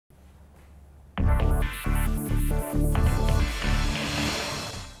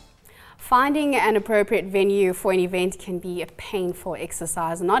Finding an appropriate venue for an event can be a painful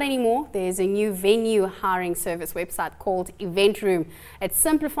exercise. Not anymore. There's a new venue hiring service website called Event Room. It's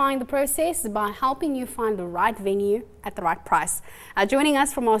simplifying the process by helping you find the right venue at the right price. Joining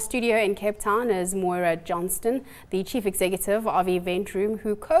us from our studio in Cape Town is Moira Johnston, the Chief Executive of Event Room,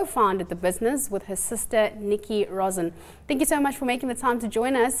 who co-founded the business with her sister Nikki Rosen. Thank you so much for making the time to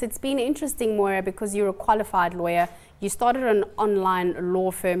join us. It's been interesting, Moira, because you're a qualified lawyer. You started an online law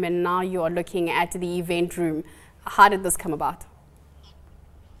firm and now you are looking at the Event Room. How did this come about?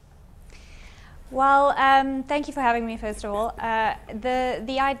 Well, thank you for having me, first of all.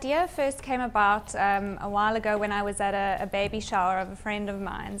 The idea first came about a while ago when I was at a baby shower of a friend of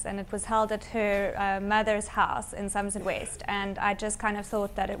mine's, and it was held at her mother's house in Somerset West. And I just kind of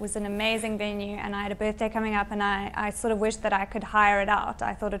thought that it was an amazing venue, and I had a birthday coming up, and I sort of wished that I could hire it out.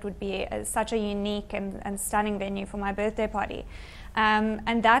 I thought it would be such a unique and stunning venue for my birthday party.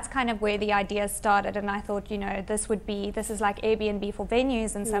 And that's kind of where the idea started, and I thought, you know, this is like Airbnb for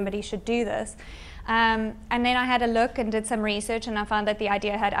venues, and somebody should do this. And then I had a look and did some research, and I found that the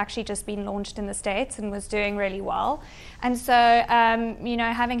idea had actually just been launched in the States and was doing really well. And so, you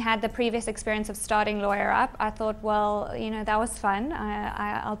know, having had the previous experience of starting Lawyer Up, I thought, well, you know, that was fun.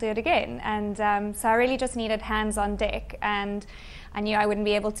 I'll do it again. And so I really just needed hands on deck, and I knew I wouldn't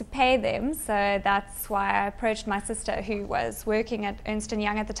be able to pay them, so that's why I approached my sister, who was working at Ernst &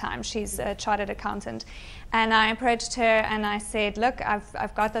 Young at the time. She's a chartered accountant. And I approached her and I said, look,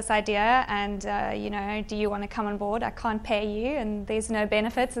 I've got this idea, and you know, do you want to come on board? I can't pay you, and there's no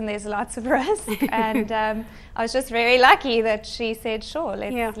benefits, and there's lots of risk. And I was just very lucky that she said, sure,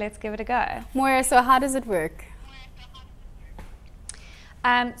 let's give it a go. Moira, so how does it work?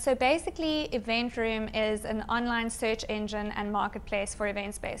 So basically, Event Room is an online search engine and marketplace for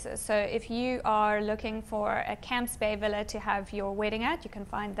event spaces. So if you are looking for a Camps Bay villa to have your wedding at, you can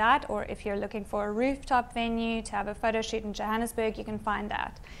find that. Or if you're looking for a rooftop venue to have a photo shoot in Johannesburg, you can find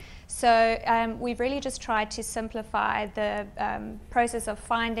that. So we've really just tried to simplify the process of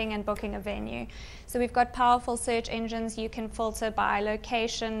finding and booking a venue. So we've got powerful search engines. You can filter by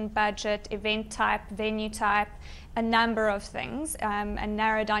location, budget, event type, venue type, a number of things, and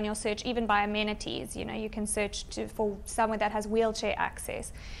narrow down your search even by amenities. You know, you can search for somewhere that has wheelchair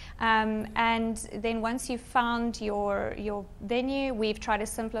access. And then once you've found your venue, we've tried to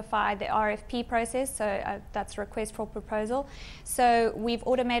simplify the RFP process, so that's request for proposal. So we've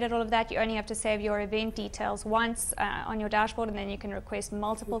automated all of that. You only have to save your event details once on your dashboard, and then you can request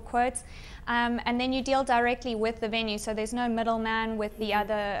multiple quotes. And then you deal directly with the venue, so there's no middleman with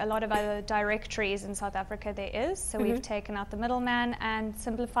a lot of other directories in South Africa there is. So we've taken out the middleman and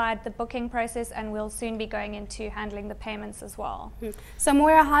simplified the booking process, and we'll soon be going into handling the payments as well. So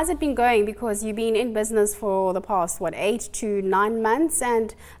Moira, how's it been going? Because you've been in business for the past, what, 8 to 9 months,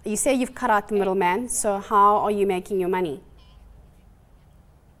 and you say you've cut out the middleman. So how are you making your money?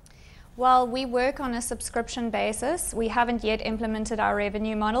 Well, we work on a subscription basis. We haven't yet implemented our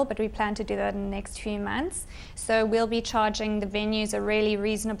revenue model, but we plan to do that in the next few months. So we'll be charging the venues a really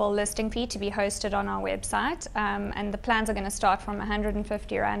reasonable listing fee to be hosted on our website. And the plans are going to start from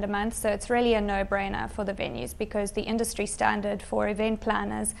 150 Rand a month. So it's really a no-brainer for the venues, because the industry standard for event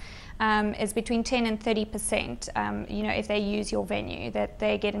planners is between 10 and 30%, you know, if they use your venue, that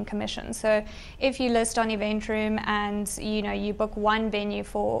they get in commission. So if you list on Event Room and, you know, you book one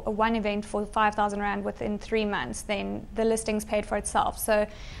event for 5,000 Rand within 3 months, then the listing's paid for itself. So,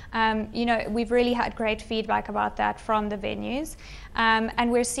 you know, we've really had great feedback about that from the venues.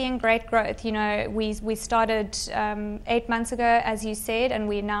 And we're seeing great growth. You know, we started 8 months ago, as you said, and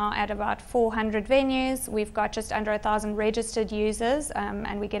we're now at about 400 venues. We've got just under 1,000 registered users,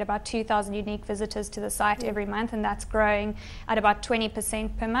 and we get about 2,000 unique visitors to the site every month, and that's growing at about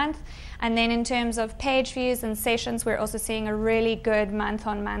 20% per month. And then in terms of page views and sessions, we're also seeing a really good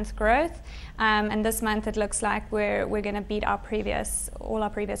month-on-month growth. And this month it looks like we're going to beat all our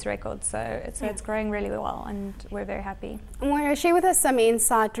previous records. So it's growing really well, and we're very happy. Moira, share with us some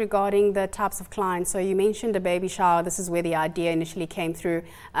insight regarding the types of clients. So you mentioned a baby shower. This is where the idea initially came through.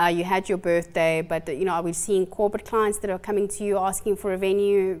 You had your birthday, but you know, are we seeing corporate clients that are coming to you asking for a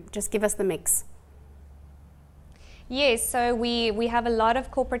venue? Just give us the mix. Yes, so we have a lot of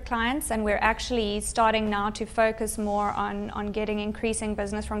corporate clients, and we're actually starting now to focus more on getting increasing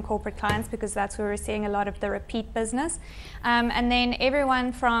business from corporate clients, because that's where we're seeing a lot of the repeat business. And then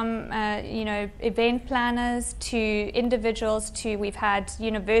everyone from you know, event planners to individuals to, we've had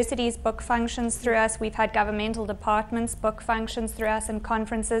universities book functions through us, we've had governmental departments book functions through us and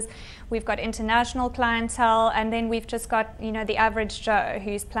conferences, we've got international clientele, and then we've just got, you know, the average Joe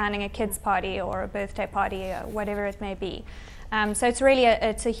who's planning a kids party or a birthday party or whatever it may be. So it's really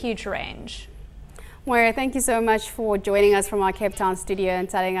it's a huge range. Moira, thank you so much for joining us from our Cape Town studio and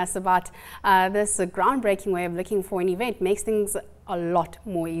telling us about this groundbreaking way of looking for an event. Makes things a lot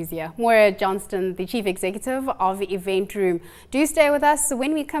more easier. Moira Johnston, the Chief Executive of Event Room. Do stay with us.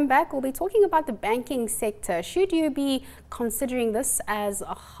 When we come back, we'll be talking about the banking sector. Should you be considering this as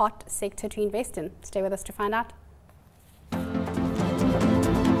a hot sector to invest in? Stay with us to find out.